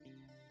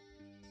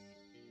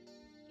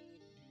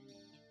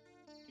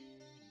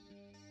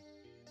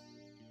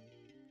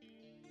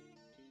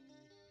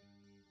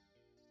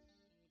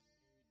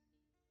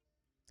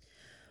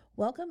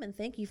Welcome and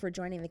thank you for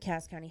joining the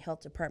Cass County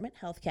Health Department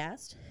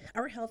HealthCast.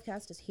 Our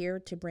HealthCast is here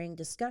to bring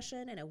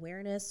discussion and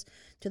awareness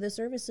to the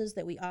services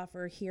that we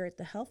offer here at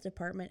the Health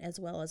Department, as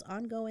well as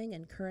ongoing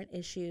and current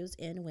issues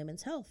in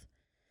women's health.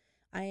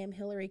 I am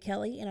Hillary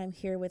Kelly and I'm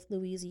here with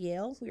Louise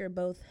Yale. We are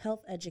both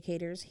health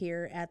educators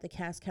here at the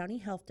Cass County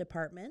Health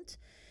Department.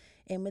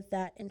 And with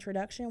that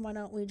introduction, why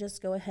don't we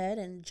just go ahead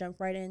and jump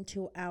right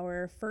into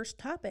our first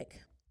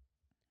topic.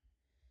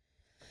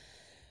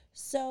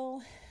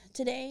 So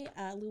today,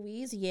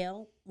 Louise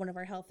Yale, one of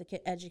our health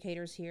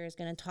educators here, is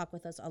going to talk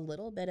with us a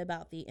little bit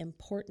about the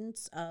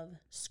importance of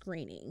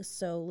screenings.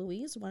 So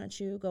Louise, why don't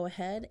you go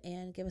ahead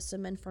and give us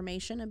some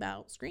information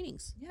about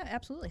screenings? Yeah,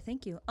 absolutely.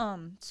 Thank you.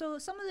 So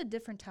some of the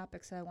different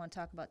topics that I want to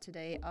talk about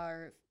today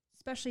are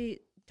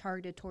especially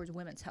targeted towards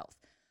women's health.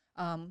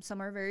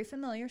 Some are very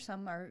familiar,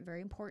 some are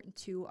very important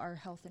to our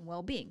health and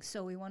well-being.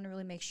 So we want to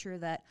really make sure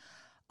that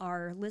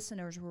our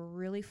listeners were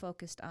really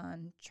focused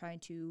on trying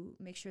to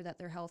make sure that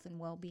their health and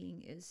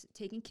well-being is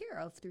taken care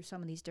of through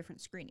some of these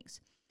different screenings.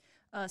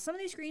 Some of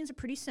these screenings are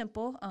pretty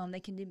simple. They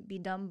can be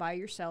done by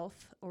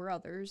yourself or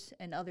others,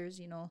 and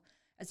others,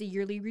 as a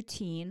yearly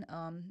routine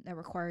that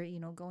require,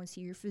 go and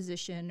see your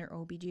physician or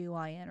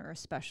OBGYN or a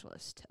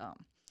specialist.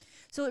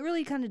 So it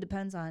really kind of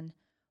depends on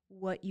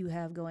what you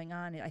have going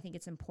on. I think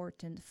it's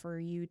important for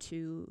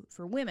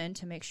women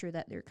to make sure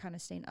that they're kind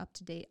of staying up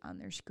to date on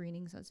their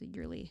screenings as a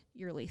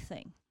yearly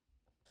thing.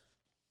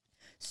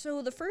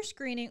 So the first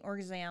screening or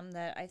exam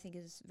that I think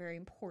is very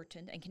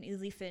important and can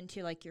easily fit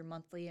into like your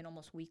monthly and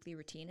almost weekly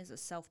routine is a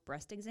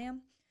self-breast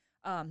exam.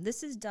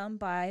 This is done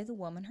by the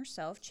woman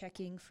herself,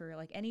 checking for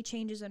like any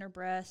changes in her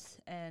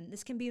breast, and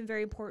this can be a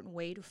very important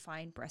way to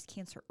find breast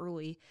cancer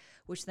early,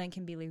 which then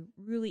can be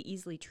really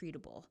easily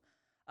treatable.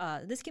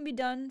 This can be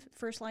done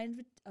first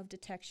line of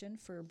detection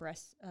for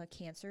breast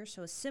cancer,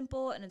 so it's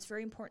simple and it's a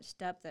very important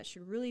step that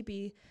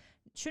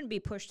shouldn't be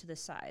pushed to the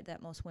side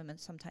that most women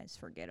sometimes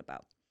forget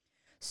about.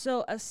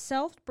 So a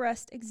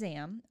self-breast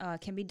exam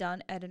can be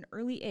done at an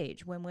early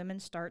age when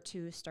women start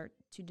to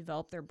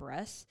develop their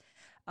breasts.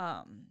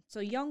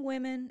 So young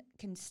women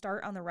can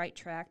start on the right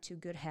track to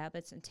good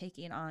habits and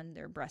taking on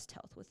their breast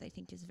health, which I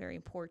think is very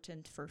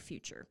important for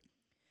future.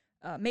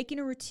 Making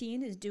a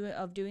routine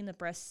of doing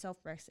the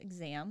self-breast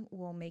exam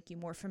will make you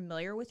more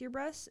familiar with your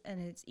breasts,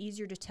 and it's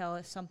easier to tell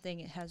if something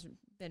has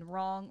been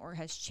wrong or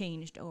has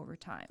changed over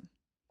time.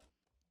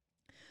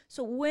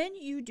 So when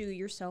you do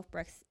your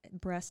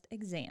self-breast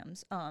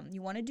exams,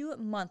 you want to do it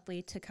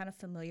monthly to kind of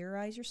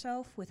familiarize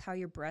yourself with how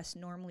your breasts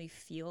normally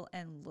feel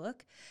and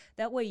look.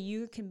 That way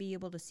you can be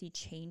able to see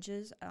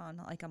changes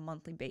on like a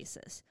monthly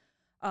basis.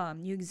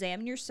 You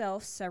examine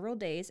yourself several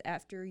days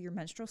after your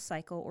menstrual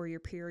cycle or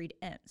your period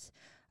ends.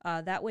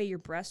 That way your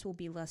breasts will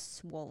be less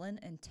swollen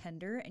and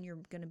tender, and you're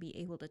going to be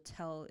able to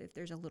tell if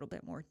there's a little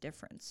bit more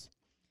difference.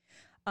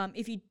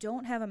 If you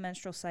don't have a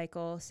menstrual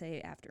cycle,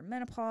 say after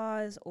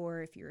menopause,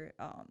 or if you're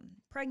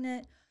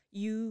pregnant,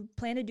 you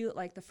plan to do it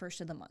like the first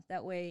of the month.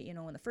 That way,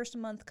 when the first of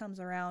the month comes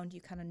around, you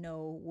kind of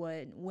know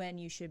when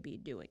you should be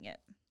doing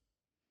it.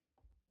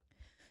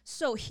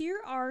 So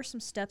here are some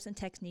steps and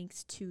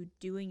techniques to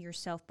doing your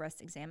self-breast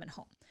exam at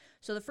home.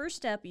 So the first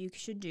step you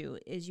should do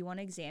is you want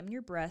to examine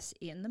your breasts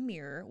in the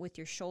mirror with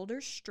your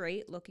shoulders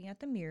straight, looking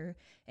at the mirror,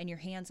 and your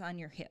hands on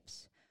your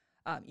hips.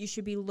 You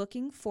should be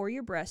looking for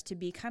your breast to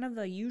be kind of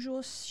the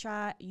usual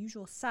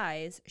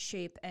size,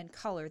 shape, and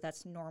color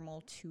that's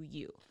normal to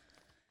you.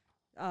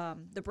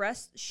 The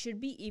breast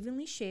should be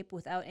evenly shaped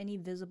without any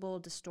visible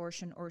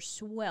distortion or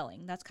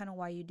swelling. That's kind of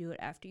why you do it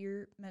after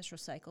your menstrual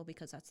cycle,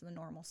 because that's the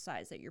normal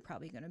size that you're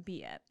probably going to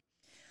be at.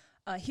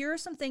 Here are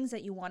some things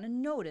that you want to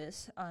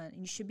notice, and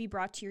you should be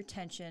brought to your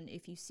attention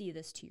if you see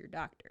this to your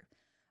doctor.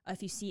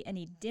 If you see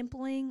any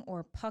dimpling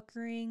or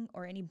puckering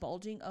or any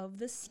bulging of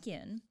the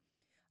skin,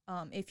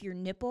 if your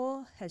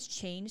nipple has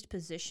changed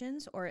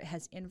positions or it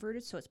has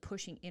inverted, so it's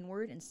pushing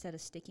inward instead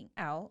of sticking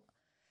out.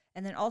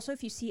 And then also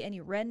if you see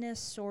any redness,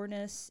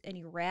 soreness,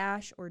 any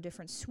rash, or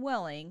different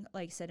swelling,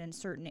 like I said, in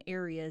certain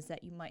areas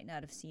that you might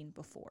not have seen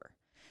before.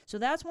 So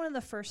that's one of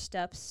the first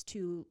steps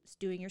to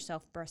doing your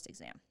self-breast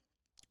exam.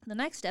 The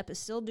next step is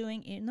still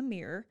doing it in the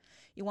mirror.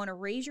 You want to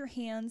raise your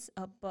hands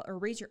up or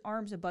raise your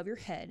arms above your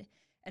head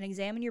and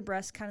examine your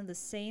breast kind of the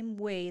same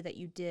way that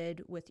you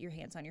did with your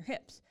hands on your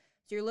hips.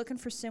 So you're looking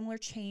for similar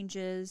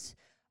changes,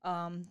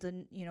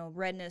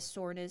 redness,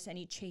 soreness,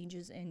 any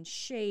changes in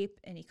shape,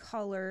 any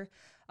color,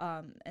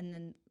 and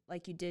then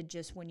like you did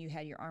just when you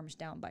had your arms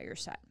down by your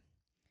side.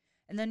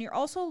 And then you're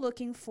also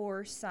looking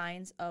for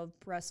signs of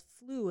breast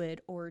fluid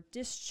or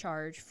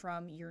discharge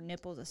from your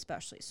nipples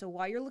especially. So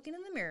while you're looking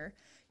in the mirror,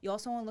 you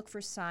also want to look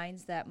for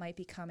signs that might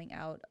be coming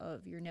out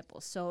of your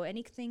nipples. So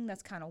anything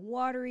that's kind of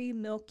watery,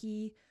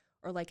 milky,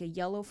 or like a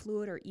yellow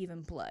fluid or even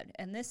blood.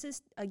 And this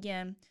is,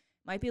 again,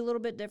 might be a little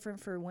bit different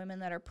for women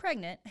that are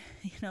pregnant,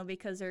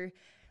 because they're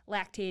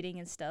lactating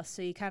and stuff.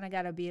 So you kind of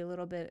got to be a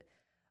little bit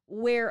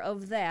aware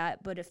of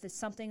that. But if it's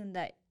something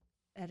that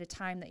at a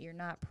time that you're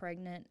not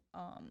pregnant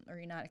or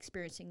you're not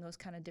experiencing those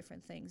kind of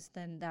different things,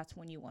 then that's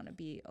when you want to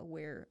be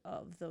aware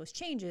of those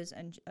changes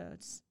and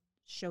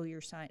show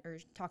your sign or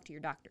talk to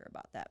your doctor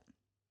about that.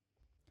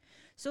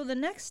 So the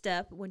next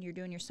step when you're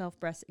doing your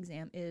self-breast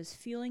exam is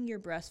feeling your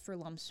breast for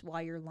lumps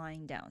while you're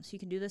lying down. So you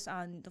can do this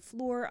on the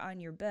floor, on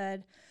your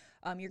bed.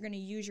 You're going to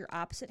use your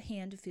opposite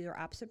hand to feel your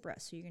opposite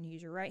breast. So you're going to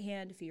use your right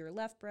hand to feel your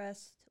left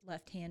breast,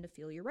 left hand to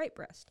feel your right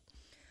breast.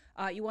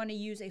 You want to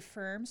use a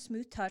firm,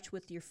 smooth touch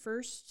with your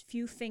first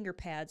few finger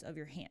pads of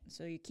your hand.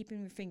 So you're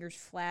keeping your fingers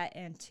flat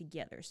and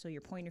together. So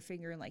your pointer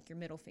finger and like your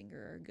middle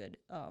finger are good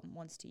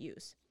ones to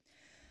use.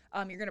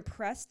 You're going to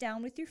press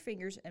down with your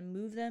fingers and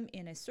move them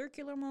in a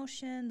circular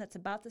motion that's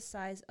about the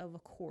size of a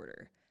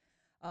quarter.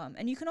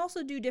 And you can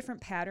also do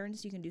different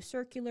patterns. You can do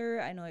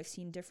circular. I know I've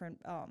seen different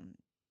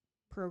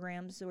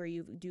programs where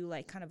you do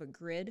like kind of a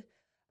grid.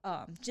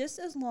 Just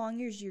as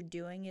long as you're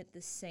doing it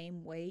the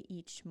same way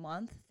each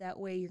month, that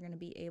way you're going to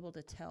be able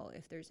to tell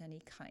if there's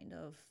any kind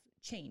of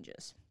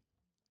changes.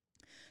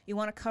 You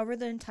want to cover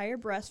the entire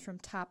breast from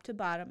top to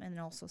bottom and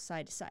also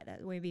side to side.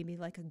 That way maybe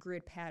like a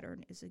grid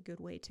pattern is a good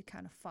way to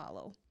kind of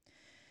follow.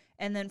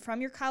 And then from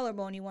your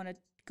collarbone, you want to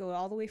go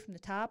all the way from the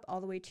top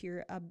all the way to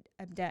your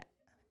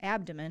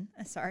abdomen,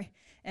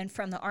 and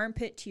from the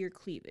armpit to your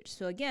cleavage.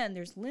 So again,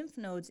 there's lymph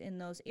nodes in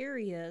those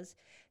areas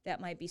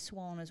that might be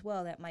swollen as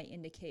well that might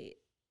indicate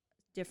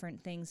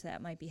different things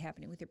that might be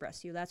happening with your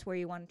breast. So that's where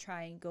you want to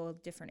try and go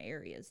different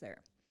areas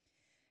there.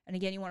 And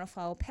again, you want to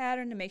follow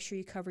pattern to make sure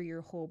you cover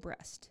your whole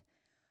breast.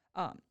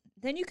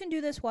 Then you can do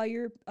this while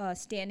you're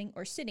standing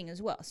or sitting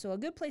as well. So a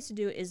good place to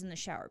do it is in the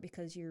shower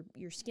because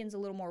your skin's a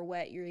little more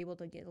wet. You're able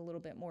to get a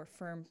little bit more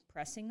firm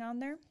pressing on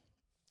there.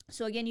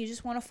 So again, you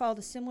just want to follow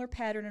the similar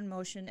pattern and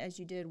motion as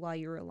you did while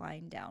you were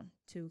lying down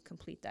to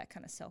complete that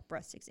kind of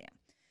self-breast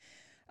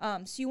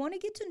exam. So you want to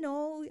get to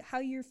know how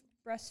your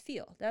breasts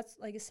feel. That's,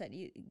 like I said,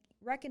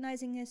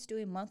 recognizing this,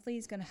 doing monthly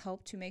is going to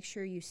help to make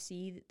sure you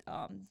see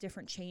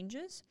different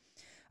changes.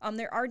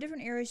 There are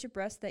different areas of your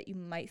breast that you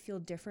might feel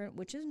different,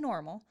 which is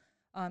normal.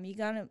 You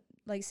gotta,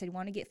 like I said, you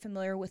want to get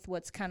familiar with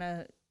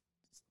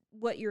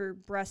what your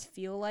breasts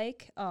feel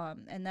like,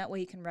 and that way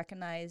you can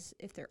recognize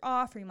if they're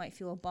off, or you might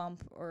feel a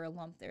bump or a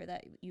lump there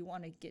that you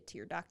want to get to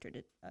your doctor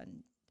to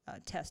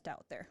test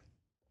out there.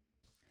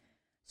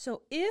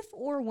 So if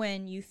or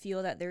when you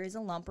feel that there is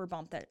a lump or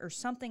bump or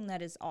something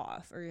that is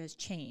off or has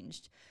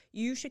changed,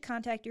 you should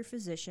contact your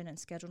physician and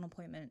schedule an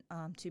appointment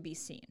to be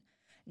seen.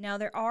 Now,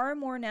 there are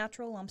more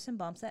natural lumps and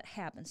bumps that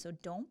happen, so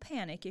don't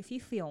panic if you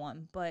feel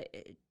one, but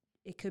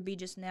it could be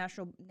just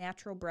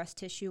natural breast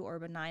tissue or a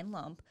benign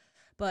lump.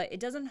 But it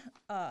doesn't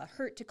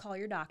hurt to call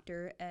your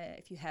doctor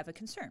if you have a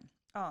concern.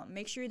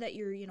 Make sure that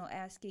you're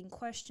asking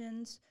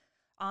questions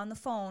on the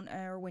phone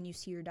or when you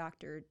see your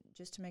doctor,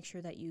 just to make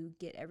sure that you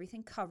get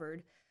everything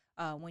covered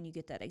when you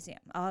get that exam.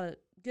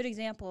 Good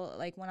example,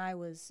 like when I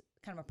was,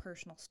 kind of a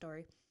personal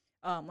story,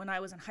 when I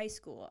was in high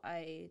school,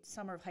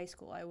 summer of high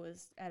school, I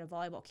was at a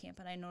volleyball camp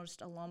and I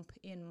noticed a lump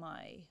in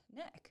my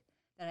neck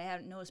that I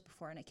hadn't noticed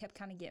before, and it kept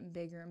kind of getting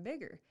bigger and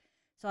bigger.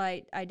 So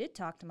I did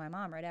talk to my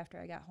mom right after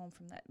I got home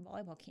from that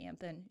volleyball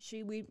camp, and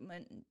we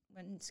went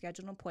and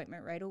scheduled an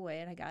appointment right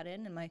away, and I got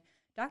in, and my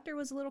doctor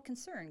was a little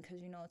concerned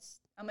because,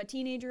 I'm a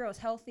teenager, I was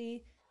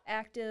healthy,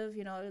 active,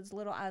 it was a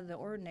little out of the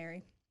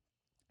ordinary.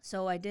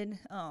 So I did,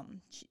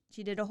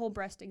 she did a whole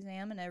breast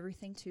exam and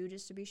everything too,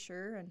 just to be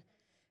sure,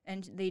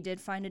 and they did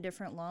find a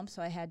different lump,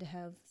 so I had to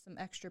have some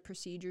extra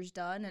procedures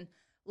done, and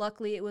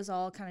luckily it was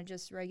all kind of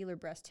just regular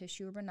breast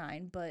tissue or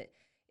benign, but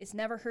it's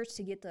never hurts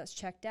to get those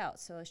checked out.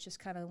 So it's just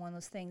kind of one of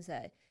those things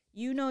that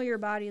your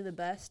body the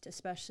best,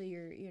 especially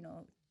your,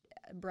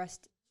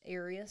 breast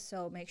area.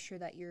 So make sure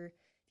that if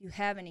you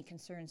have any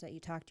concerns, that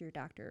you talk to your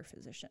doctor or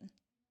physician.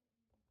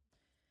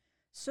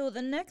 So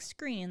the next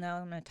screening that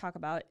I'm going to talk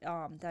about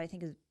that I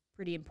think is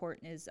pretty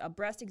important is a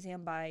breast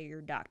exam by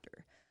your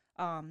doctor.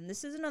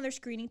 This is another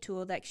screening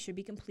tool that should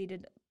be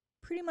completed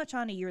pretty much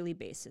on a yearly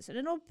basis. And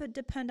it'll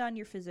depend on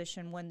your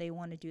physician when they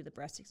want to do the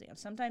breast exam.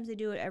 Sometimes they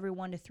do it every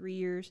 1 to 3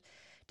 years,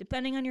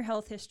 depending on your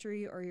health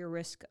history or your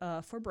risk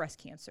for breast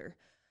cancer.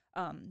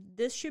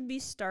 This should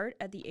start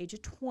at the age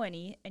of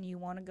 20, and you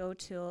want to go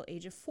till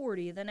age of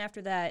 40. Then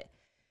after that,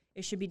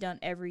 it should be done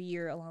every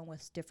year along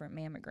with different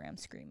mammogram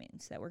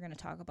screenings that we're going to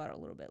talk about a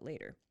little bit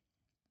later.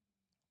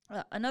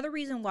 Another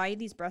reason why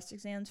these breast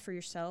exams for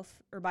yourself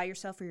or by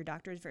yourself or your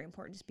doctor is very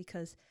important is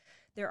because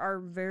there are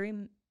very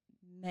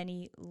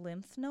many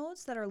lymph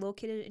nodes that are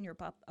located in your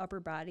upper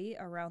body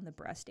around the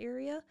breast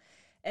area.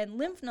 And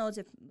lymph nodes,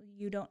 if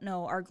you don't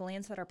know, are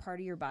glands that are part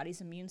of your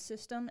body's immune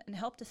system and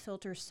help to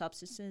filter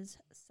substances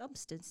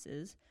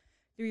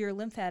through your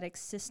lymphatic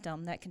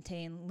system that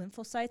contain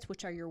lymphocytes,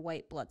 which are your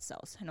white blood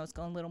cells. I know it's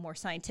going a little more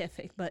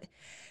scientific, but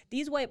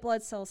these white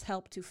blood cells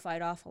help to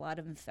fight off a lot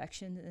of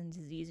infection and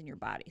disease in your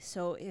body.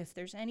 So if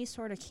there's any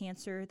sort of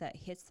cancer that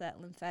hits that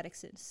lymphatic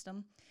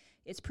system,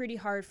 it's pretty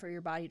hard for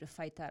your body to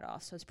fight that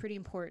off. So it's pretty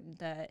important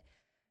that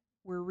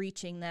we're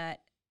reaching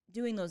that,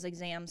 doing those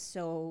exams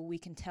so we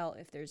can tell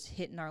if there's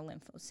hit in our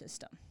lymph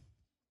system.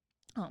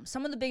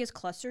 Some of the biggest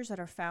clusters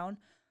that are found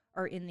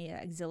are in the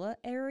axilla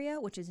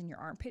area, which is in your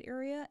armpit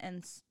area,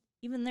 and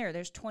even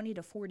there's 20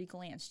 to 40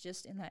 glands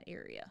just in that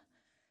area.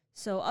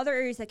 So other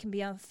areas that can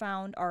be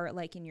found are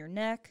like in your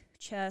neck,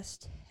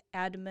 chest,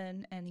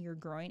 abdomen, and your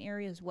groin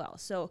area as well.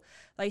 So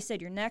like I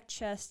said, your neck,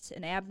 chest,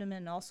 and abdomen,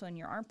 and also in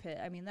your armpit.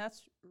 I mean,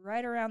 that's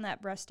right around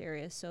that breast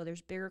area. So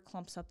there's bigger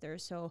clumps up there.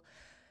 So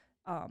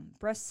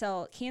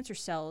cancer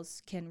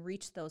cells can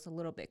reach those a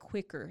little bit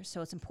quicker.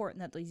 So it's important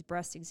that these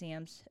breast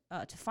exams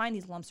to find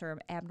these lumps or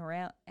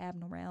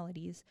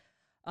abnormalities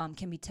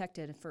can be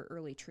detected for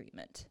early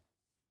treatment.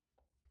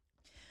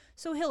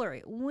 So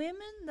Hillary,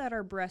 women that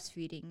are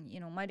breastfeeding,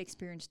 might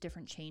experience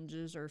different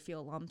changes or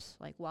feel lumps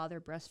like while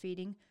they're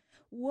breastfeeding.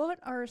 What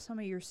are some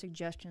of your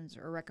suggestions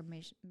or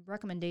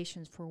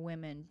recommendations for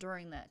women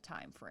during that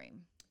time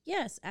frame?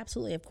 Yes,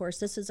 absolutely. Of course,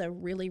 this is a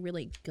really,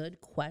 really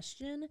good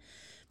question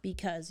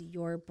because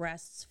your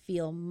breasts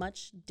feel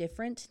much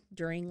different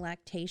during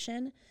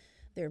lactation.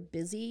 They're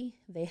busy.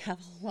 They have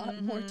a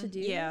lot more to do.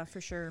 Yeah, for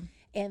sure.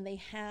 And they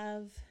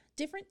have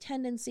different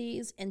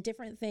tendencies, and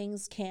different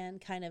things can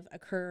kind of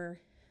occur.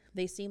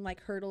 They seem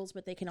like hurdles,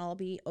 but they can all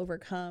be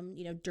overcome,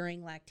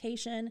 during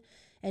lactation,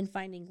 and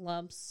finding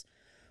lumps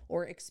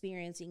or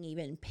experiencing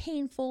even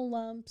painful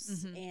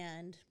lumps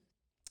and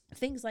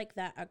things like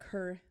that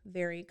occur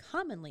very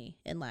commonly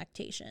in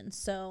lactation.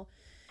 So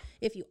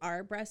if you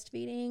are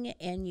breastfeeding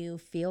and you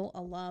feel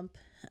a lump,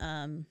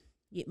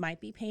 it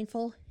might be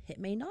painful. It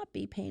may not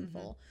be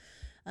painful.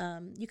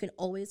 You can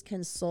always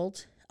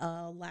consult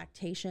a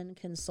lactation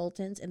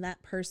consultant, and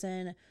that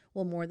person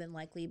will more than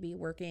likely be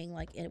working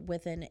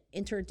with an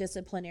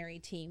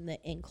interdisciplinary team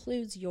that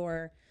includes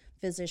your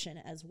physician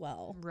as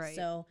well. Right.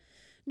 So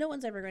no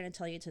one's ever going to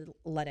tell you to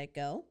let it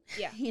go.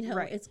 Yeah.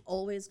 Right. It's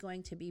always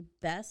going to be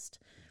best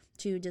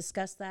to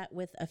discuss that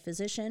with a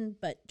physician.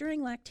 But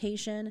during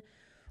lactation,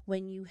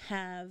 when you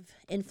have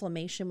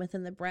inflammation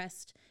within the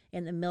breast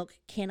and the milk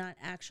cannot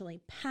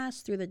actually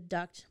pass through the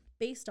duct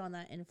based on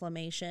that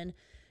inflammation,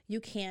 you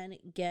can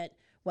get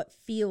what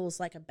feels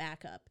like a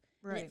backup.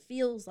 Right. And it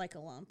feels like a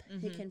lump.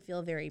 It can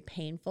feel very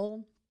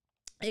painful.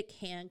 It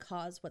can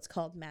cause what's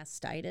called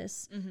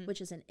mastitis,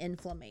 which is an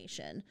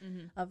inflammation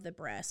of the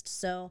breast.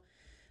 So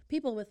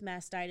people with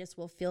mastitis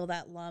will feel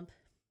that lump.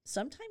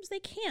 Sometimes they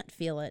can't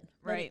feel it,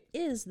 but Right. it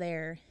is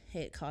there.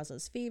 It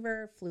causes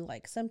fever,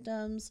 flu-like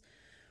symptoms,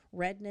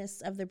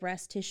 redness of the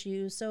breast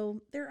tissue.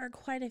 So there are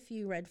quite a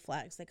few red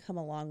flags that come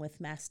along with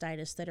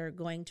mastitis that are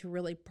going to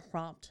really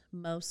prompt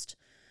most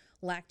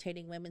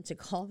lactating women to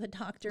call the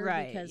doctor,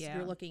 Right, because yeah.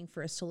 you're looking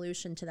for a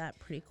solution to that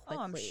pretty quickly.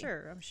 Oh,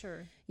 I'm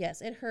sure.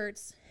 Yes, it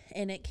hurts,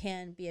 and it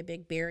can be a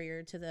big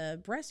barrier to the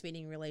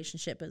breastfeeding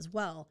relationship as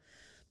well.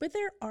 But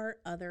there are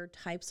other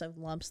types of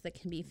lumps that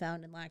can be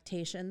found in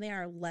lactation. They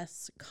are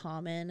less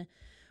common,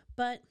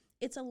 but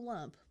it's a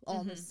lump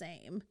all the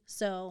same.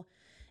 So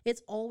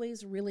it's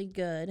always really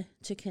good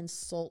to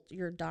consult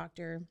your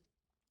doctor.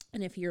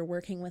 And if you're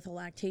working with a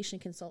lactation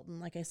consultant,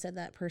 like I said,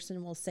 that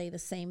person will say the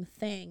same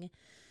thing.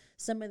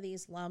 Some of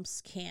these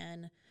lumps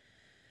can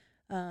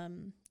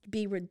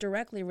be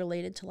directly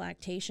related to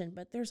lactation,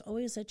 but there's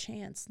always a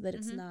chance that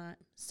it's not.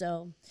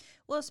 So,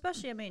 Well,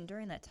 especially,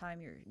 during that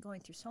time, you're going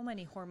through so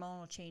many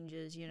hormonal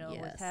changes, with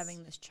Yes.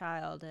 having this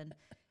child,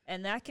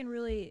 and that can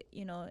really,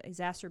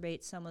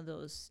 exacerbate some of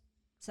those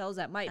cells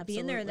that might be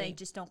in there, and they Absolutely.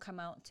 just don't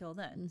come out until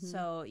then.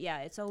 So,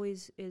 yeah, it's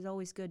always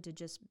good to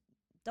just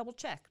double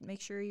check,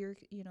 make sure you're,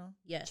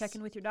 yes,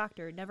 checking with your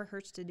doctor. It never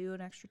hurts to do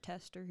an extra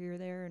test or here or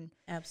there, and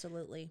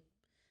absolutely.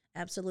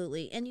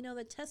 Absolutely. And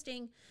the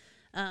testing,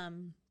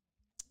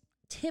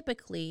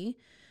 typically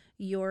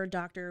your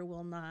doctor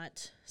will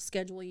not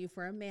schedule you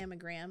for a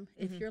mammogram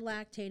if you're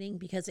lactating,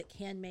 because it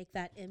can make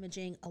that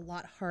imaging a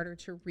lot harder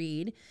to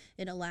read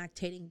in a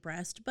lactating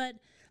breast. But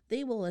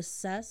they will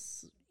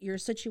assess your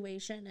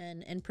situation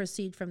and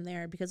proceed from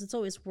there, because it's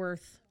always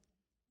worth,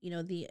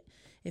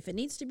 if it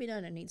needs to be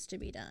done, it needs to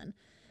be done.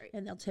 Right.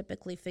 And they'll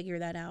typically figure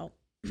that out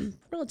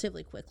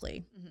relatively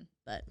quickly.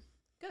 But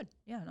good.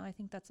 Yeah, no, I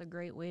think that's a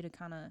great way to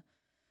kind of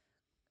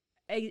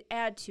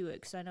add to it,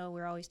 because I know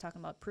we're always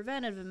talking about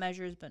preventative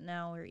measures, but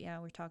now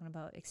we're talking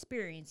about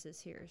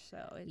experiences here.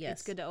 So it's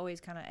Yes. good to always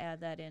kind of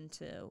add that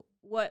into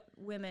what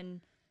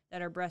women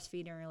that are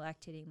breastfeeding or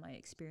lactating might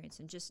experience,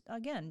 and just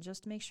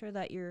make sure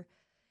that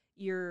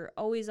you're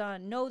always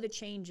on, know the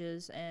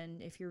changes,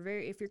 and if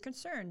you're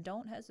concerned,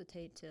 don't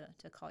hesitate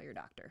to call your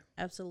doctor.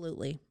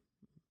 absolutely.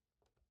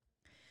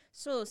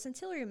 So since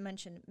Hillary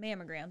mentioned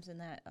mammograms in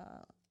that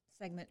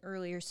segment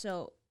earlier,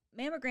 so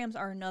mammograms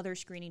are another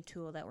screening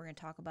tool that we're going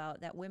to talk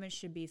about that women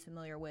should be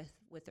familiar with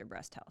their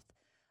breast health.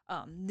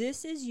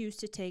 This is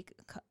used to take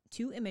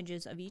 2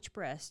 images of each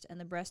breast and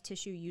the breast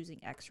tissue using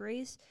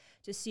x-rays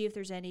to see if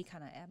there's any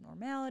kind of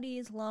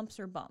abnormalities, lumps,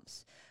 or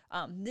bumps.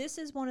 This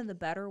is one of the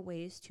better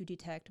ways to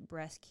detect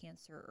breast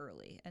cancer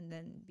early and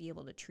then be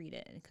able to treat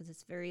it, because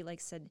it's very, like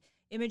I said,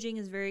 imaging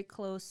is very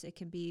close. It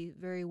can be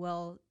very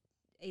well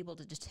able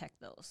to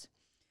detect those.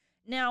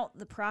 Now,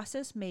 the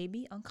process may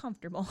be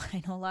uncomfortable.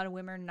 I know a lot of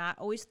women are not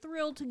always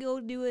thrilled to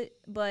go do it,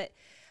 but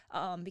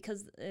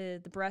because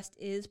the breast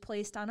is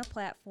placed on a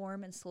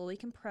platform and slowly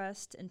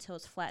compressed until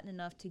it's flattened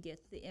enough to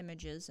get the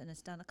images, and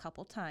it's done a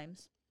couple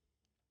times.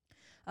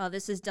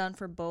 This is done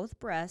for both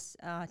breasts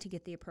to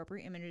get the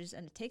appropriate images,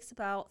 and it takes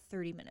about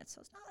 30 minutes.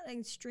 So it's not an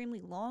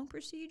extremely long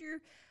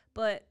procedure,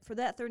 but for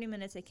that 30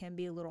 minutes, it can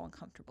be a little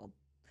uncomfortable.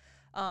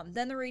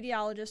 Then the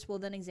radiologist will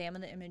then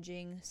examine the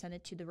imaging, send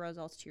it to the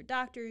results to your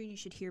doctor, and you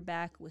should hear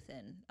back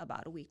within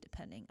about a week,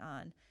 depending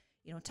on,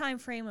 time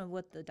frame of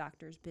what the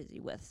doctor is busy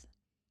with.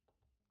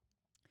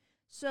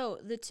 So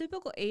the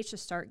typical age to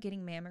start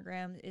getting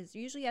mammograms is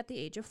usually at the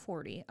age of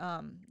 40.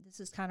 This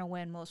is kind of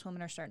when most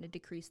women are starting to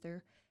decrease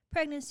their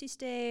pregnancy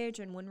stage,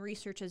 and when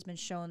research has been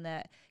shown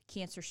that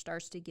cancer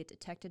starts to get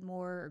detected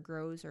more or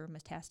grows or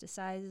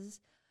metastasizes.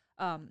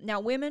 Now,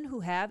 women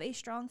who have a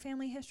strong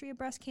family history of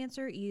breast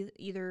cancer,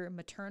 either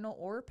maternal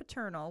or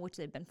paternal, which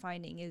they've been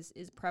finding is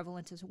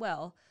prevalent as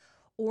well,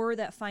 or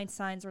that find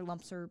signs or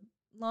lumps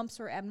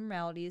or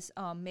abnormalities,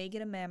 may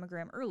get a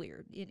mammogram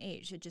earlier in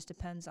age. It just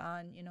depends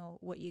on,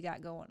 what you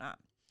got going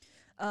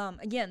on.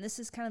 Again, this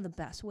is kind of the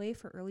best way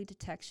for early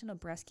detection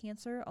of breast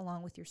cancer,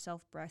 along with your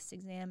self-breast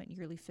exam and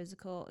yearly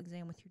physical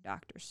exam with your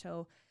doctor.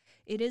 So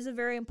it is a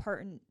very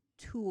important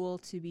tool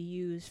to be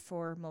used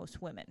for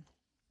most women.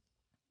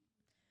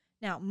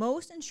 Now,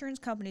 most insurance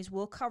companies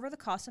will cover the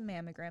cost of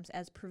mammograms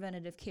as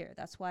preventative care.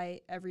 That's why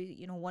every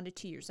 1 to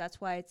 2 years.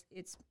 That's why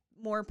it's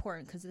more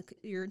important, because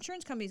your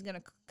insurance company is going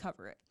to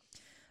cover it.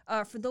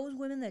 For those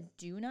women that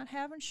do not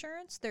have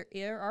insurance,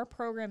 there are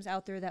programs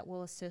out there that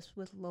will assist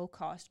with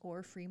low-cost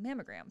or free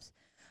mammograms.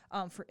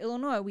 For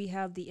Illinois, we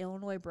have the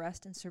Illinois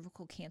Breast and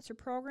Cervical Cancer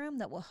Program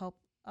that will help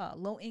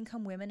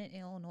low-income women in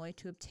Illinois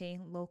to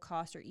obtain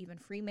low-cost or even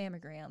free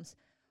mammograms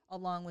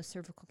along with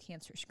cervical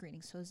cancer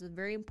screening. So this is a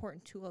very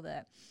important tool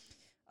that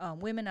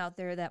women out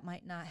there that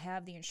might not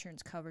have the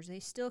insurance coverage, they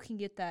still can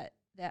get that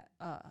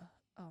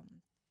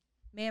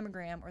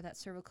mammogram or that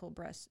cervical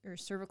breast or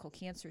cervical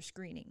cancer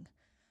screening.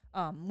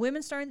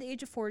 Women starting at the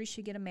age of 40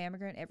 should get a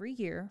mammogram every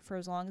year for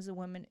as long as the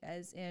woman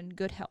is in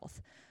good health,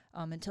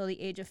 until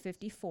the age of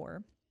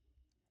 54.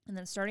 And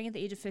then starting at the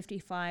age of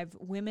 55,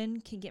 women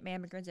can get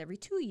mammograms every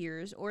 2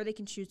 years, or they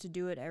can choose to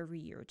do it every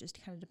year. It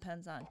just kind of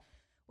depends on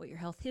what your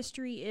health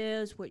history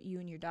is, what you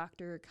and your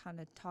doctor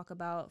kind of talk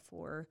about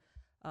for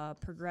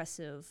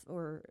progressive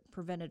or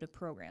preventative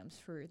programs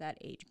for that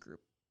age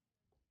group.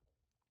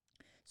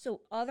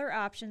 So other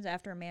options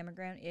after a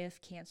mammogram if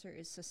cancer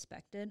is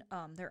suspected,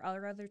 there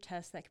are other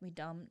tests that can be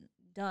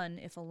done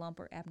if a lump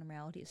or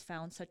abnormality is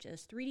found, such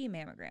as 3D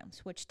mammograms,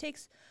 which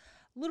takes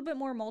a little bit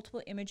more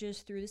multiple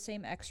images through the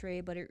same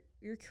x-ray, but it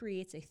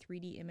creates a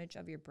 3D image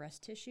of your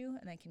breast tissue,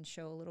 and that can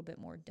show a little bit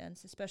more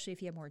dense, especially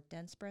if you have more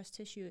dense breast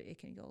tissue, it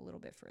can go a little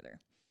bit further.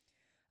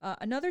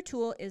 Another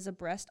tool is a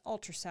breast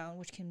ultrasound,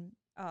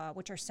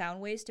 which are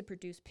sound waves to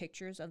produce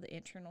pictures of the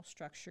internal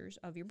structures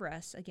of your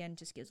breasts. Again,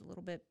 just gives a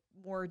little bit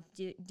more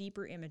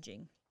deeper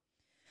imaging.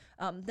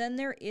 Then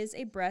there is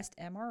a breast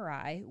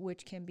MRI,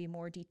 which can be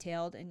more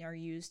detailed and are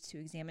used to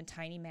examine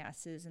tiny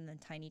masses and then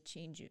tiny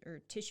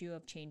tissue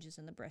of changes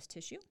in the breast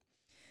tissue.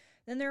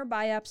 Then there are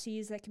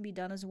biopsies that can be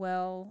done as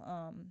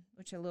well,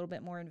 which are a little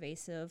bit more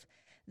invasive.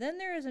 Then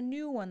there is a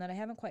new one that I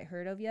haven't quite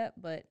heard of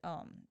yet, but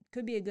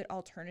could be a good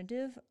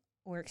alternative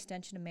or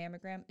extension of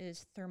mammogram,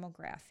 is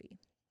thermography.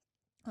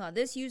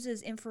 This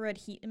uses infrared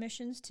heat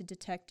emissions to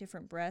detect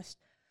different breast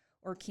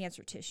or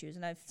cancer tissues.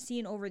 And I've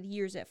seen over the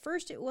years, at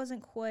first it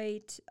wasn't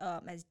quite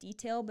as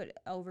detailed, but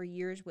over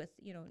years with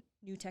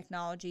new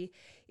technology,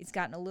 it's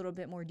gotten a little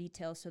bit more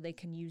detailed, so they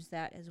can use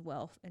that as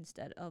well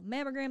instead of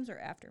mammograms or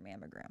after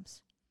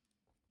mammograms.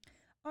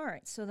 All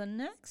right, so the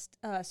next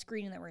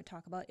screening that we're going to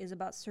talk about is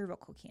about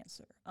cervical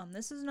cancer.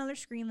 This is another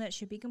screen that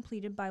should be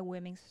completed by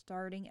women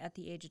starting at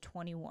the age of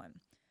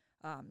 21.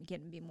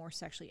 Getting to be more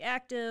sexually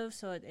active,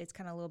 so it's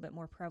kind of a little bit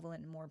more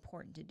prevalent and more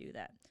important to do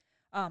that.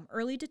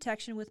 Early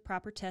detection with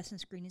proper tests and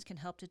screenings can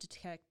help to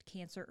detect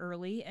cancer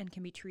early and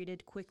can be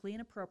treated quickly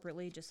and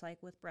appropriately, just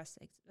like with breast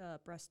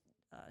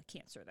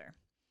cancer there.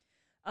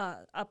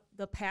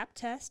 The Pap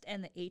test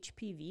and the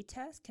HPV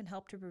test can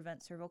help to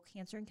prevent cervical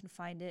cancer and can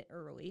find it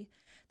early.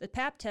 The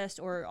Pap test,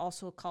 or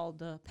also called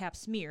the Pap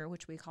smear,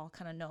 which we call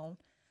kind of known,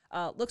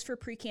 looks for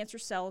precancer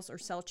cells or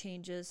cell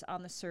changes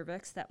on the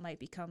cervix that might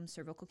become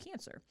cervical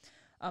cancer,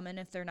 and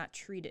if they're not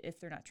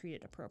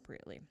treated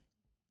appropriately.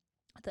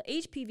 The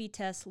HPV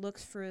test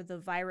looks for the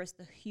virus,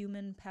 the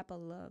human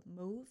papilloma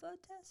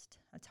test.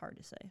 That's hard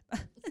to say.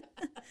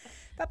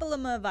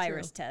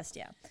 Papillomavirus test,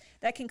 yeah,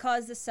 that can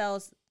cause the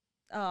cells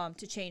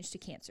to change to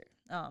cancer.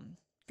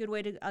 Good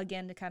way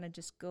to kind of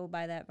just go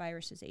by that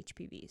virus is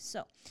HPV.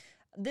 So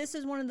this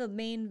is one of the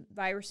main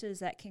viruses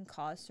that can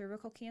cause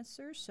cervical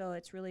cancer, so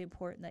it's really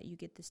important that you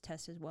get this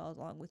test as well,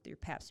 along with your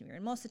Pap smear.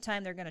 And most of the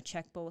time, they're going to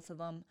check both of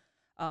them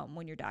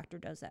when your doctor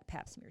does that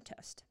Pap smear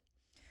test.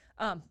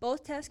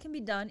 Both tests can be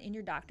done in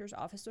your doctor's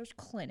office or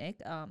clinic.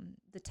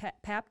 The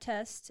Pap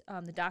test,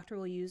 the doctor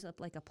will use a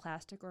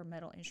plastic or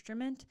metal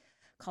instrument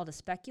called a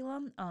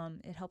speculum.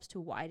 It helps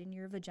to widen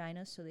your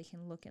vagina so they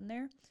can look in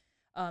there.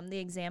 They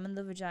examine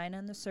the vagina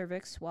and the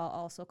cervix while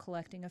also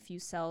collecting a few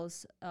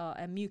cells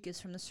and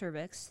mucus from the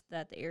cervix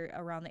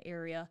around the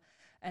area,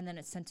 and then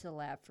it's sent to the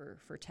lab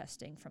for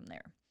testing from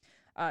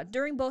there.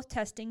 During both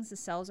testings, the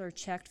cells are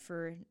checked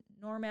for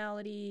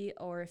normality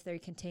or if they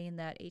contain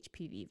that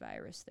HPV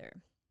virus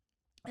there.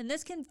 And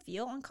this can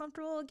feel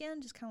uncomfortable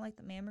again, just kind of like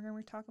the mammogram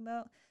we're talking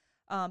about.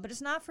 But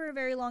it's not for a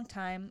very long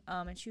time.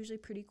 It's usually a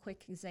pretty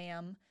quick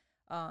exam.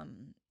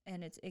 And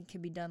it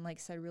can be done, like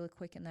I said, really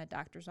quick in that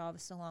doctor's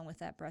office along with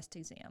that breast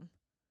exam.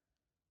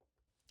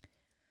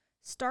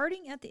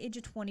 Starting at the age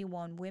of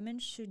 21, women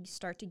should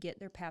start to get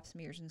their pap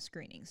smears and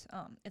screenings.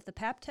 If the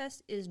pap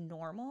test is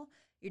normal,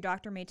 your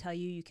doctor may tell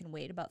you can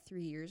wait about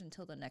 3 years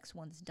until the next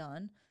one's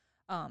done.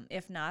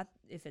 If not,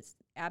 if it's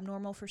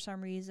abnormal for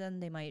some reason,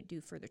 they might do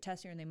further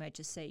testing, and they might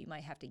just say you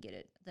might have to get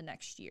it the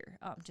next year.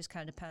 Just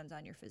kind of depends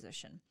on your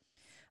physician.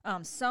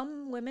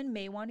 Some women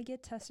may want to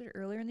get tested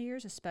earlier in the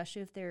years,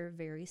 especially if they're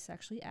very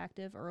sexually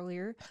active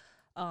earlier,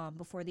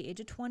 before the age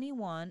of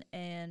 21,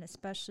 and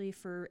especially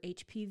for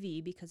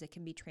HPV because it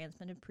can be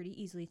transmitted pretty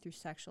easily through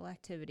sexual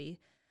activity,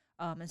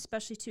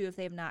 especially too if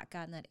they have not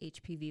gotten that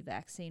HPV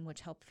vaccine,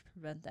 which helps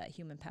prevent that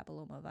human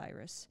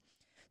papillomavirus.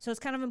 So it's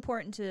kind of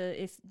important to,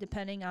 if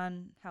depending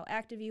on how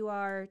active you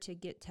are, to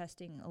get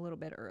testing a little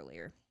bit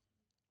earlier.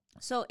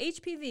 So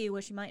HPV,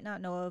 which you might not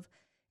know of,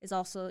 is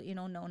also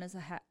known as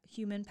a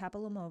human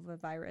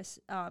papillomavirus,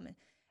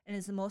 and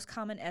is the most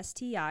common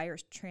STI or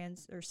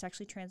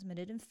sexually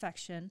transmitted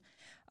infection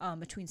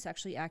between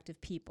sexually active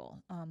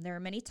people. There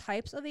are many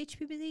types of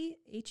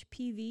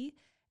HPV,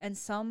 and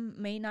some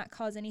may not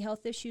cause any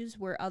health issues,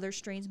 where other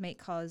strains may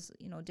cause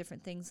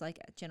different things like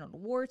genital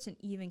warts and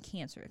even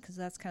cancer, because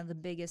that's kind of the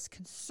biggest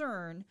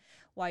concern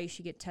why you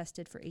should get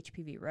tested for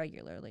HPV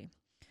regularly.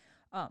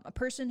 A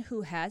person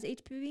who has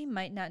HPV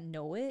might not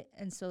know it,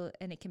 and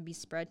it can be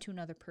spread to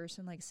another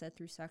person, like I said,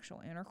 through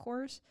sexual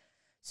intercourse.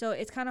 So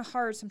it's kind of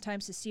hard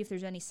sometimes to see if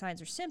there's any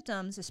signs or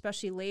symptoms,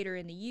 especially later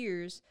in the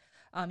years.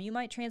 You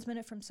might transmit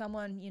it from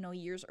someone,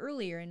 years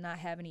earlier and not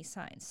have any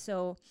signs.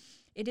 So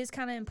it is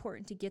kind of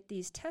important to get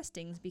these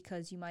testings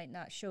because you might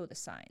not show the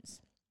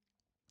signs.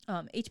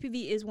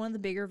 HPV is one of the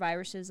bigger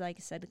viruses, like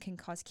I said, that can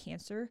cause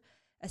cancer,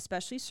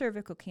 especially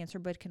cervical cancer,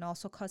 but it can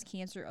also cause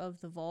cancer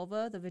of the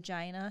vulva, the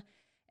vagina,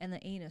 and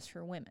the anus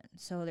for women.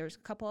 So there's a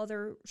couple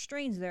other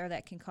strains there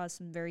that can cause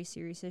some very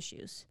serious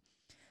issues.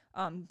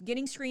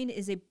 Getting screened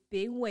is a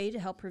big way to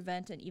help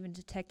prevent and even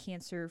detect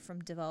cancer from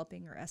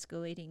developing or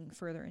escalating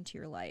further into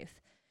your life.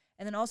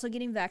 And then also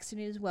getting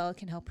vaccinated as well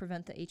can help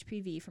prevent the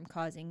HPV from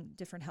causing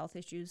different health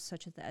issues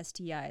such as the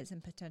STIs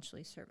and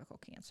potentially cervical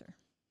cancer.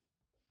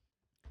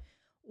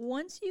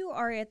 Once you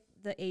are at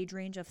the age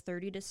range of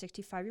 30 to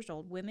 65 years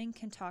old, women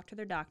can talk to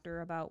their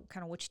doctor about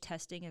kind of which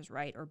testing is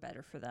right or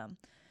better for them.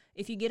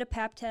 If you get a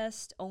pap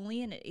test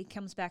only and it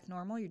comes back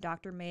normal, your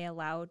doctor may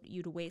allow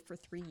you to wait for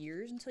 3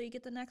 years until you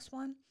get the next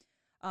one.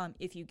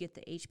 If you get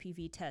the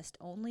HPV test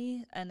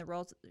only and the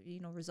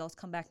results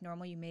come back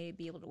normal, you may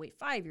be able to wait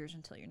 5 years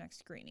until your next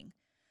screening.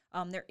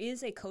 There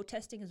is a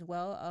co-testing as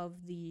well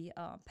of the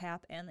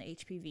pap and the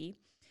HPV.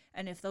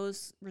 And if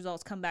those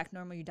results come back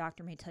normal, your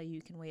doctor may tell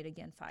you can wait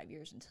again 5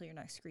 years until your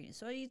next screening.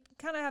 So you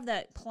kind of have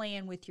that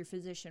plan with your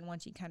physician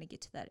once you kind of get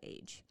to that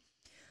age.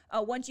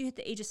 Once you hit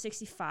the age of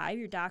 65,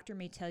 your doctor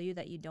may tell you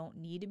that you don't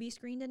need to be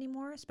screened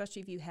anymore, especially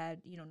if you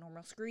had,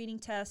 normal screening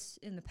tests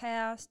in the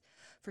past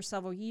for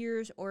several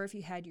years, or if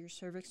you had your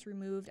cervix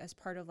removed as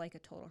part of like a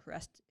total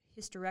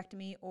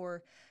hysterectomy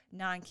or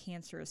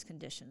non-cancerous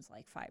conditions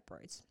like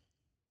fibroids.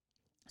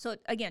 So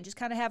again, just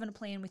kind of having a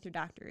plan with your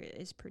doctor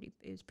is pretty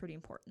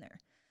important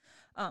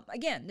there.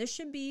 Again, this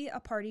should be a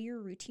part of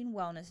your routine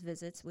wellness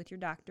visits with your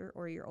doctor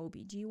or your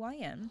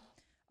OBGYN.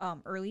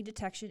 Early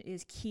detection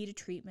is key to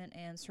treatment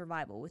and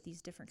survival with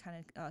these different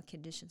kind of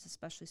conditions,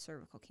 especially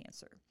cervical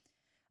cancer.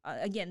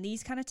 Again,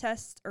 these kind of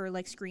tests or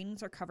like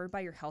screenings are covered by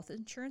your health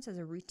insurance as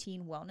a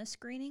routine wellness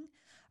screening.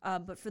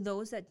 But for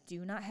those that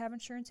do not have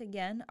insurance,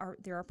 again,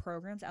 there are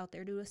programs out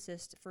there to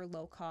assist for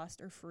low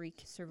cost or free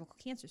cervical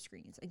cancer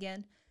screenings.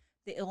 Again,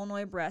 the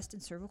Illinois Breast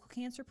and Cervical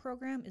Cancer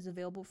Program is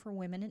available for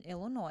women in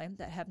Illinois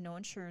that have no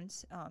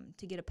insurance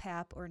to get a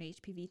PAP or an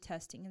HPV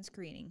testing and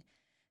screening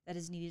that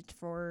is needed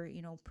for,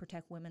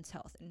 protect women's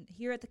health. And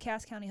here at the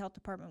Cass County Health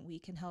Department, we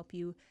can help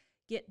you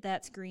get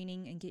that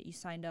screening and get you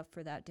signed up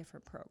for that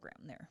different program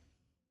there.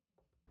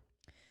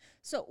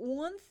 So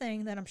one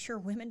thing that I'm sure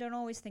women don't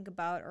always think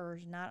about or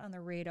is not on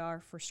the radar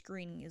for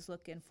screening is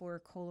looking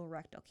for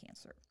colorectal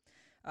cancer.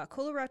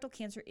 Colorectal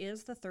cancer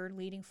is the third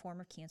leading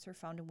form of cancer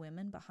found in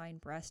women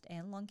behind breast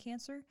and lung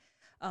cancer.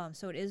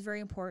 So it is very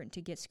important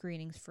to get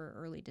screenings for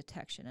early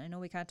detection. I know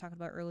we kind of talked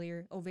about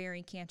earlier,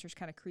 ovarian cancer is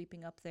kind of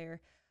creeping up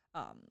there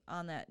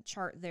on that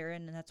chart there,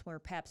 and that's where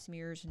pap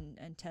smears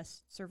and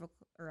tests, cervical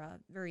or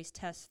various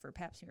tests for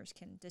pap smears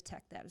can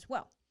detect that as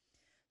well.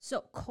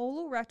 So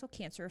colorectal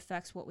cancer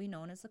affects what we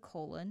know as the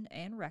colon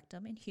and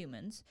rectum in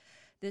humans.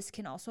 This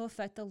can also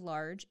affect the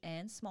large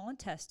and small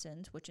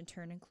intestines, which in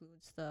turn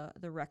includes the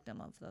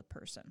rectum of the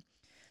person.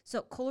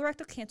 So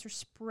colorectal cancer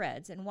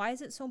spreads, and why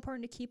is it so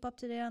important to keep up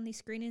to date on these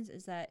screenings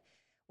is that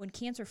when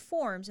cancer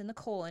forms in the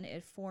colon,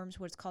 it forms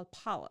what's called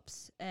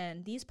polyps,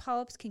 and these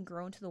polyps can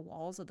grow into the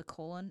walls of the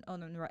colon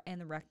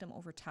and the rectum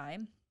over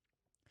time.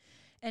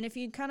 And if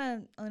you kind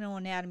of,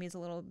 anatomy is a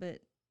little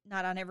bit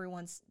not on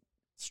everyone's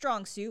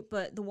strong suit,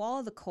 but the wall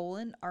of the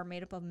colon are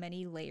made up of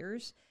many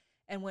layers.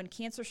 And when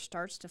cancer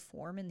starts to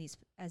form in these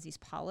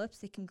polyps,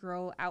 they can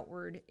grow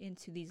outward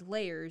into these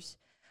layers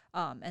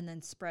and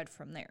then spread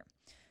from there.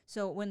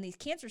 So when these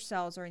cancer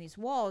cells are in these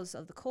walls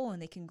of the colon,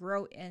 they can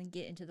grow and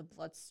get into the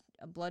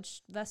blood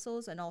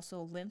vessels and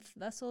also lymph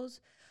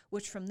vessels,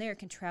 which from there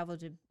can travel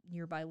to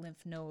nearby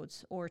lymph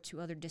nodes or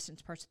to other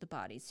distant parts of the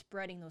body,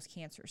 spreading those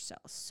cancer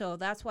cells. So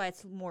that's why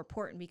it's more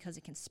important, because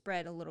it can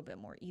spread a little bit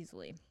more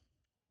easily.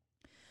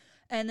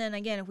 And then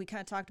again, if we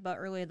kind of talked about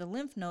earlier, the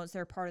lymph nodes,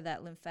 they're part of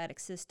that lymphatic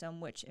system,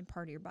 which is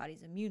part of your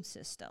body's immune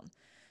system.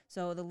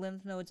 So the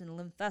lymph nodes and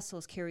lymph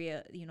vessels carry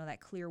that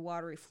clear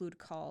watery fluid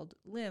called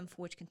lymph,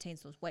 which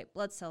contains those white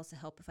blood cells to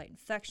help fight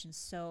infections.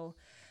 So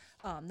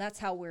that's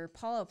how where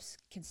polyps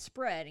can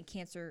spread and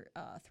cancer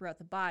throughout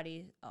the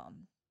body.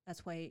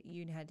 That's why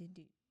you had to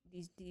do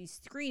these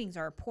screenings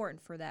are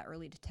important for that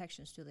early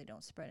detection, so they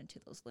don't spread into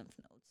those lymph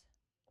nodes.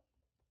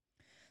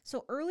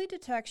 So early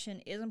detection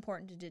is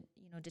important to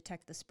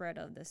detect the spread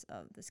of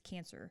this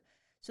cancer.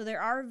 So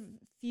there are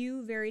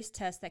few various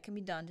tests that can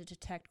be done to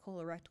detect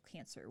colorectal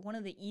cancer. One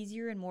of the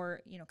easier and more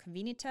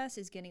convenient tests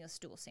is getting a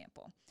stool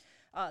sample.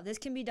 This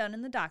can be done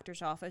in the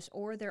doctor's office,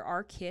 or there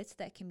are kits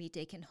that can be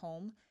taken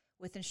home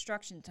with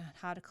instructions on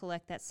how to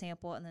collect that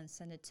sample and then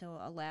send it to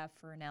a lab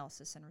for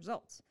analysis and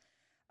results.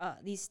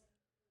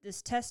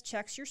 This test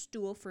checks your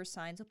stool for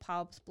signs of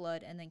polyps,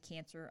 blood, and then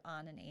cancer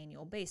on an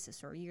annual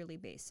basis or yearly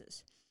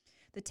basis.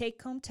 The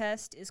take-home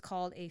test is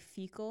called a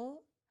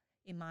fecal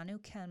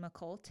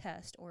immunochemical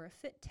test, or a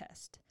FIT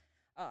test.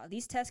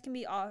 These tests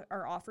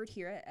are offered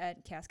here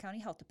at Cass County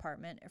Health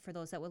Department for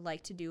those that would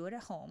like to do it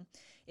at home.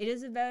 It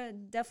is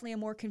definitely a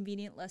more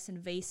convenient, less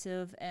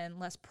invasive, and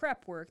less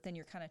prep work than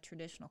your kind of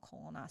traditional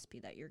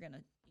colonoscopy that you're going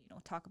to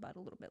talk about a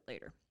little bit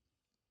later.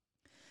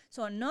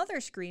 So another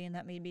screening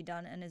that may be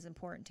done and is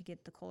important to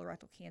get the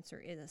colorectal cancer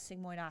is a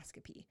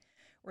sigmoidoscopy,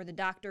 where the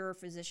doctor or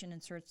physician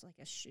inserts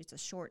it's a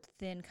short,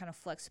 thin, kind of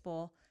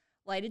flexible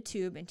lighted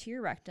tube into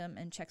your rectum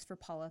and checks for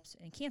polyps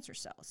and cancer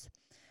cells.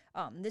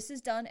 This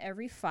is done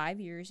every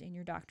 5 years in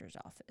your doctor's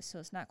office, so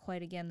it's not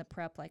quite, again, the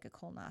prep like a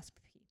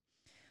colonoscopy.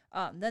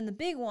 Then the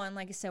big one,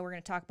 like I said, we're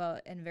going to talk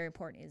about, and very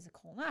important, is a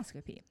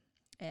colonoscopy.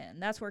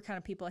 And that's where kind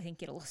of people, I think,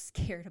 get a little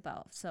scared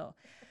about. So,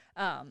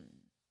 and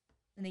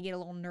they get a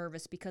little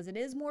nervous because it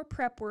is more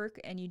prep work,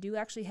 and you do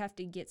actually have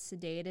to get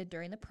sedated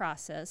during the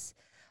process.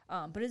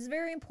 But it's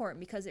very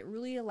important because it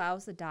really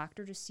allows the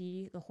doctor to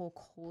see the whole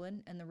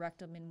colon and the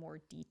rectum in more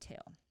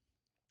detail.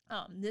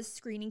 This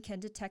screening can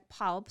detect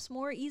polyps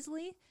more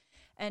easily,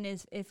 and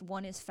if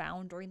one is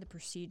found during the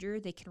procedure,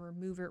 they can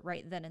remove it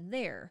right then and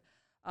there,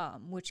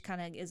 which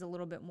kind of is a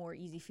little bit more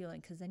easy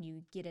feeling because then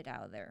you get it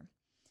out of there.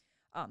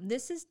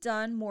 This is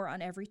done more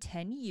on every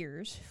 10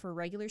 years for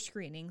regular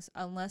screenings,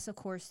 unless, of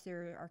course,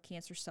 there are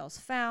cancer cells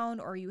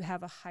found or you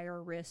have a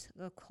higher risk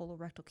of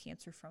colorectal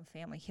cancer from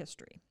family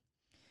history.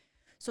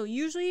 So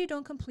usually you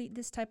don't complete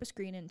this type of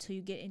screening until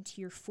you get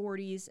into your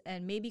 40s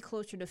and maybe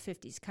closer to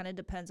 50s. Kind of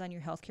depends on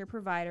your healthcare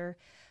provider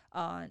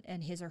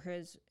and his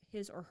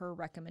or her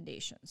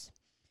recommendations.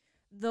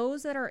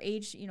 Those that are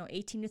aged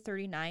 18 to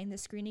 39,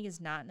 this screening is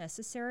not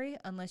necessary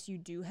unless you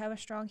do have a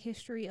strong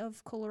history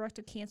of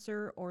colorectal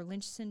cancer or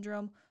Lynch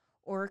syndrome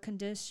or a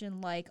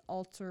condition like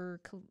ulcer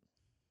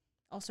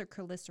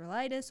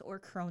colitis or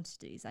Crohn's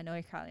disease. I know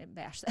I kind of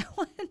bashed that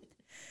one.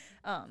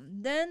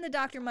 Then the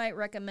doctor might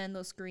recommend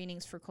those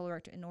screenings for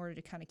colorectal in order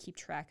to kind of keep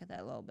track of that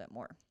a little bit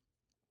more.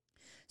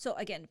 So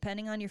again,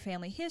 depending on your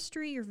family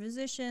history, your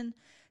physician,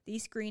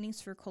 these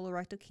screenings for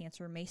colorectal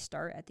cancer may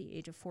start at the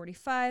age of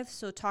 45.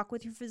 So talk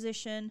with your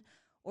physician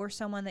or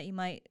someone that you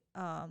might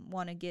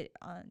want to get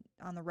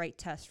on the right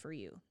test for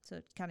you. So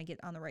to kind of get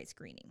on the right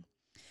screening.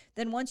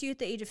 Then once you hit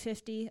the age of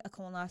 50, a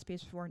colonoscopy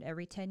is performed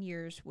every 10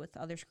 years with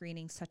other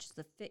screenings such as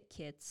the FIT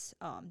kits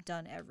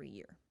done every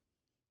year.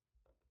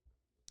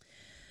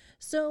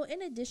 So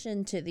in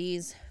addition to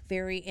these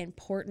very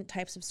important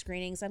types of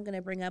screenings, I'm going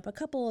to bring up a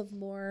couple of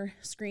more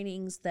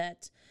screenings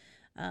that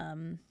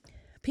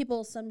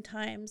people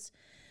sometimes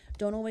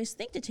don't always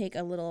think to take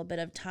a little bit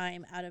of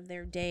time out of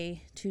their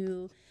day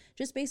to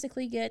just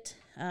basically get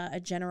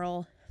a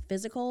general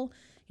physical,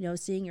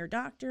 seeing your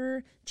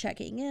doctor,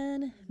 checking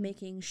in,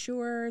 making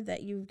sure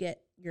that you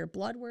get your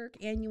blood work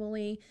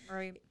annually.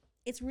 Right.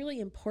 It's really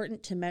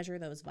important to measure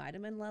those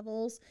vitamin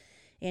levels.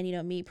 And,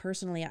 me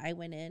personally, I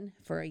went in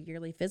for a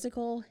yearly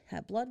physical,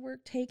 had blood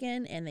work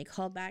taken, and they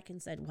called back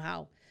and said,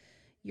 wow,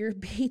 your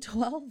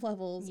B12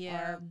 levels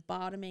are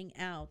bottoming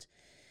out.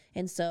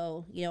 And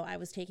so, I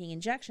was taking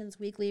injections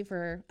weekly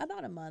for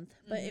about a month,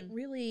 but it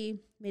really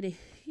made a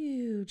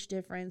huge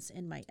difference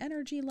in my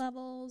energy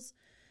levels,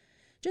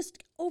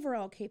 just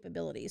overall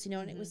capabilities,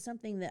 and it was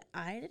something that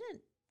I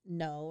didn't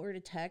know or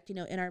detect.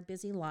 In our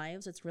busy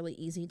lives, it's really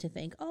easy to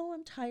think, oh,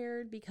 I'm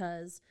tired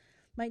because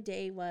my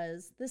day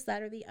was this,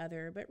 that, or the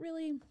other. But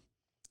really,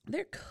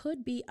 there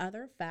could be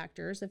other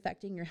factors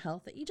affecting your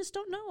health that you just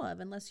don't know of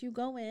unless you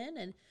go in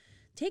and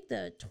take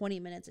the 20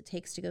 minutes it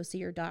takes to go see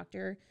your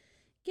doctor,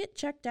 get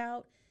checked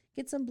out,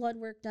 get some blood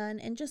work done,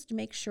 and just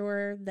make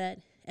sure that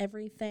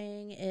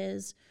everything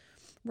is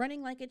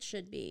running like it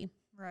should be.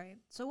 Right.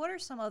 So what are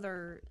some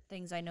other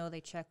things I know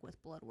they check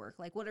with blood work?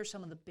 Like what are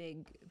some of the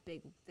big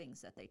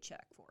things that they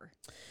check for?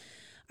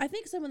 I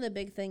think some of the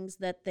big things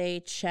that they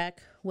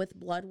check with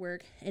blood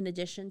work, in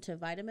addition to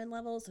vitamin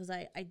levels, is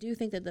I do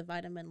think that the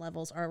vitamin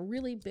levels are a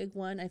really big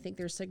one. I think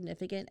they're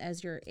significant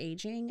as you're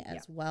aging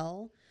as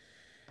well.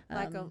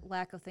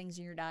 Lack of things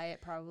in your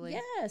diet, probably.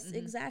 Yes,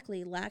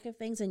 exactly. Lack of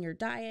things in your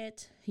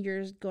diet.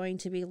 You're going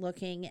to be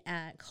looking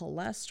at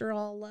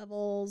cholesterol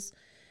levels.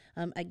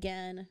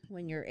 Again,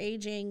 when you're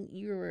aging,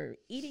 you were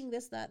eating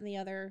this, that, and the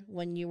other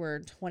when you were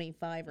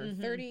 25 or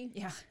 30.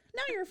 Yeah.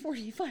 Now you're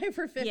 45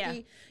 or 50. Yeah.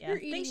 You're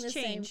eating Things the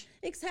change. same.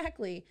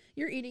 Exactly.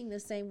 You're eating the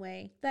same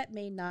way. That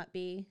may not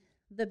be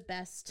the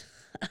best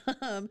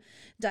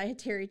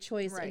dietary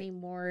choice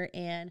anymore,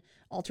 and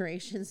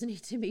alterations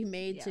need to be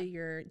made to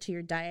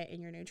your diet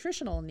and your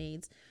nutritional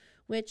needs,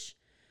 which,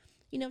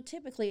 you know,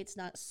 typically it's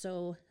not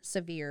so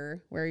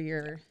severe where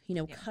you're,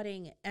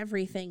 cutting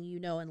everything you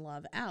know and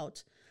love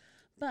out.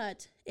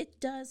 But it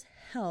does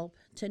help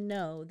to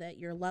know that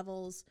your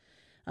levels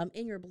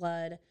in your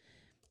blood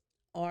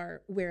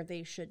are where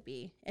they should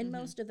be. And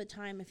most of the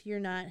time, if you're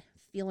not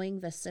feeling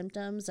the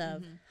symptoms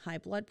of high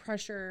blood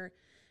pressure,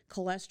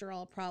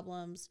 cholesterol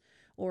problems,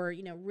 or,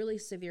 really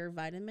severe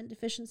vitamin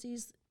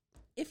deficiencies,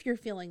 if you're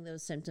feeling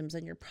those symptoms,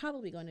 then you're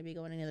probably going to be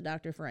going to the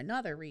doctor for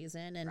another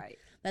reason. And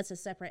that's a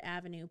separate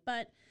avenue.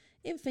 But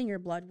if in your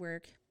blood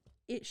work,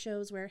 it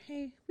shows where,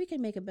 hey, we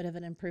can make a bit of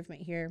an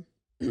improvement here.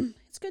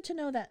 It's good to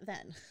know that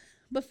then,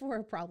 before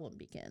a problem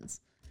begins.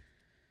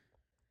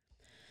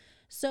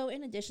 So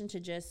in addition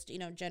to just,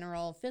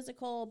 general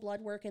physical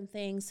blood work and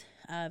things,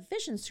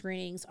 vision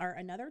screenings are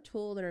another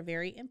tool that are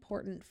very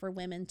important for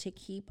women to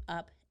keep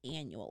up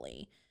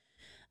annually.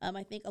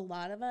 I think a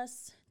lot of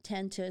us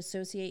tend to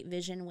associate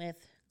vision with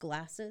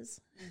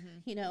glasses.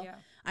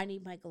 I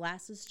need my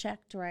glasses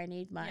checked, or I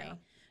need my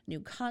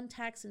new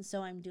contacts, and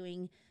so I'm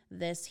doing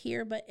this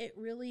here, but it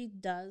really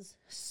does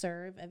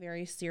serve a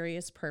very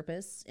serious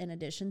purpose in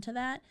addition to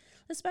that,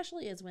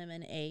 especially as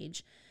women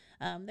age.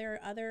 There are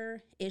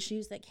other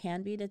issues that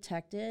can be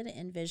detected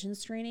in vision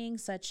screening,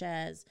 such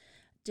as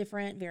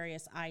different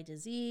various eye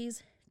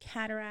disease,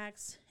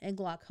 cataracts, and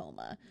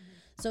glaucoma.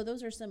 So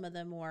those are some of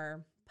the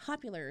more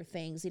popular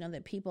things,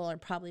 that people are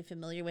probably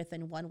familiar with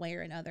in one way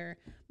or another.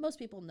 Most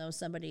people know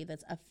somebody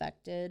that's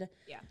affected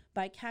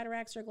by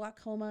cataracts or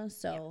glaucoma.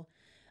 So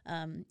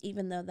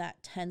even though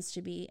that tends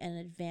to be an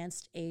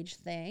advanced age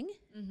thing,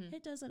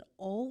 it doesn't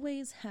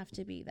always have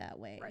to be that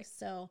way.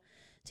 So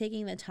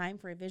taking the time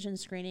for a vision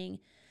screening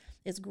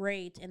is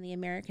great, and the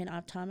American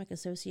Optometric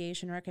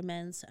Association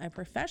recommends a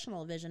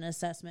professional vision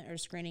assessment or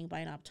screening by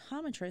an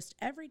optometrist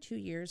every 2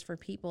 years for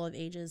people of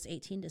ages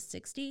 18 to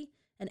 60,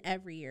 and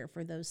every year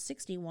for those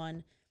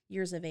 61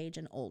 years of age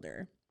and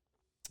older.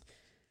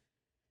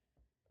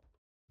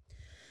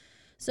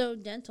 So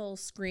dental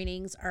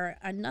screenings are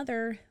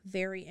another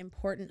very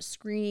important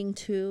screening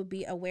to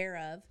be aware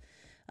of.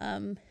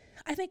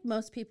 I think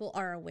most people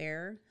are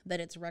aware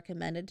that it's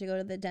recommended to go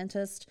to the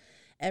dentist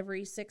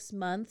every 6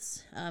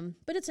 months,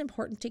 but it's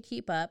important to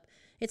keep up.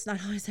 It's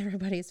not always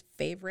everybody's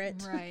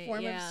favorite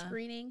form of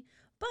screening,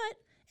 but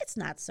it's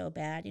not so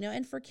bad,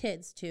 and for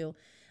kids too.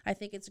 I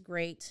think it's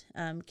great.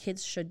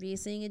 Kids should be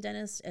seeing a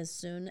dentist as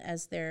soon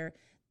as their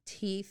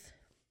teeth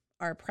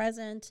are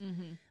present.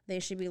 They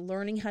should be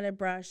learning how to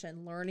brush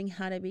and learning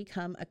how to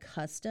become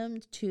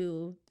accustomed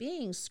to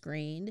being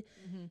screened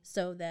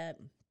so that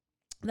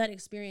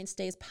experience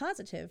stays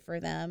positive for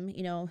them,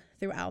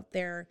 throughout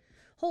their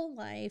whole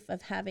life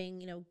of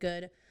having,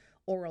 good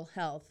oral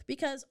health,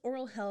 because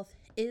oral health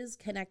is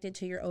connected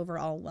to your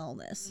overall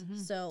wellness.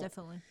 So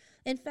definitely.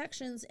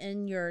 Infections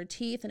in your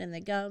teeth and in the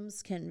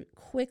gums can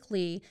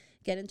quickly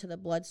get into the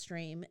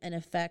bloodstream and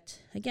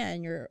affect,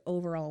 again, your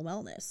overall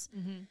wellness.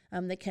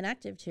 The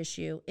connective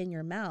tissue in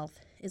your mouth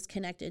is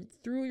connected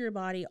through your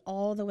body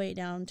all the way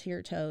down to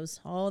your toes,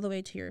 all the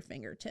way to your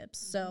fingertips.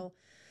 So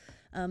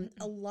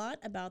a lot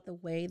about the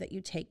way that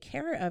you take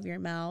care of your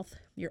mouth,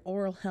 your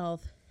oral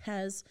health,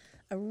 has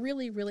a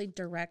really, really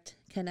direct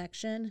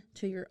connection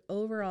to your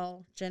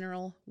overall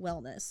general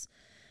wellness.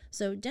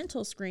 So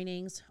dental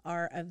screenings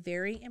are a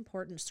very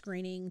important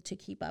screening to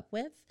keep up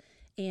with.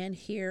 And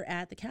here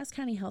at the Cass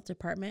County Health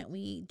Department,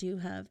 we do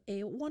have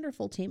a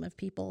wonderful team of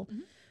people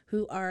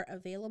who are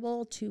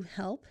available to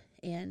help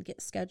and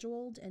get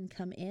scheduled and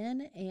come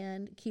in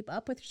and keep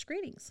up with your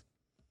screenings.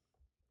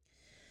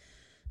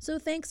 So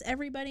thanks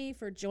everybody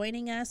for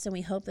joining us, and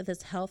we hope that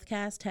this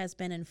HealthCast has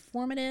been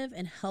informative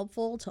and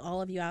helpful to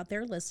all of you out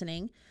there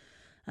listening.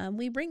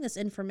 We bring this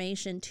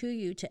information to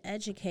you to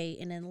educate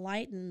and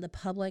enlighten the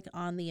public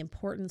on the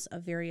importance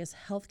of various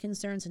health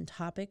concerns and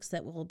topics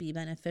that will be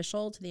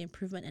beneficial to the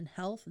improvement in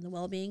health and the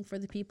well-being for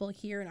the people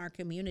here in our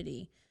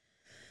community.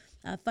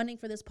 Funding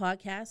for this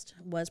podcast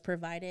was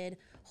provided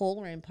whole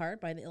or in part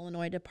by the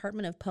Illinois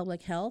Department of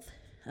Public Health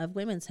of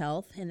Women's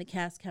Health, and the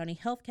Cass County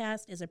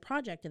HealthCast is a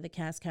project of the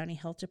Cass County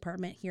Health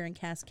Department here in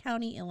Cass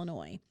County,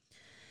 Illinois.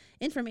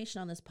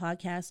 Information on this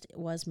podcast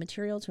was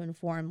material to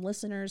inform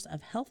listeners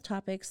of health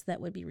topics that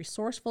would be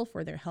resourceful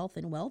for their health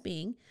and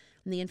well-being.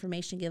 And the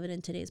information given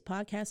in today's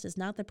podcast is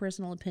not the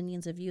personal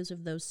opinions or views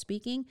of those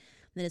speaking.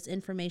 That is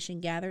information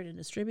gathered and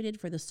distributed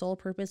for the sole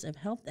purpose of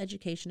health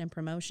education and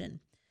promotion.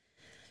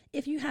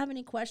 If you have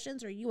any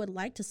questions or you would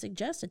like to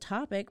suggest a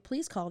topic,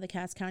 please call the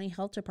Cass County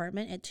Health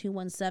Department at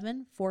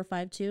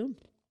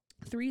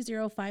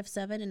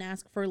 217-452-3057 and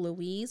ask for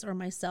Louise or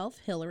myself,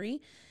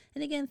 Hillary.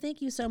 And again,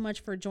 thank you so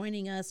much for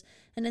joining us.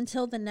 And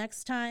until the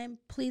next time,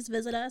 please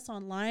visit us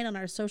online on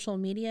our social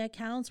media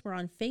accounts. We're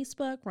on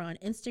Facebook, we're on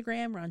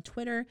Instagram, we're on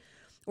Twitter,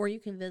 or you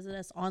can visit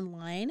us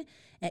online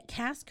at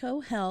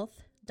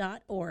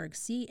casscohealth.org,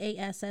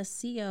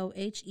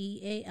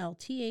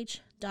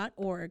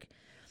 CASSCOHEALTH.org.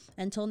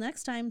 Until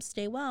next time,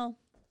 stay well.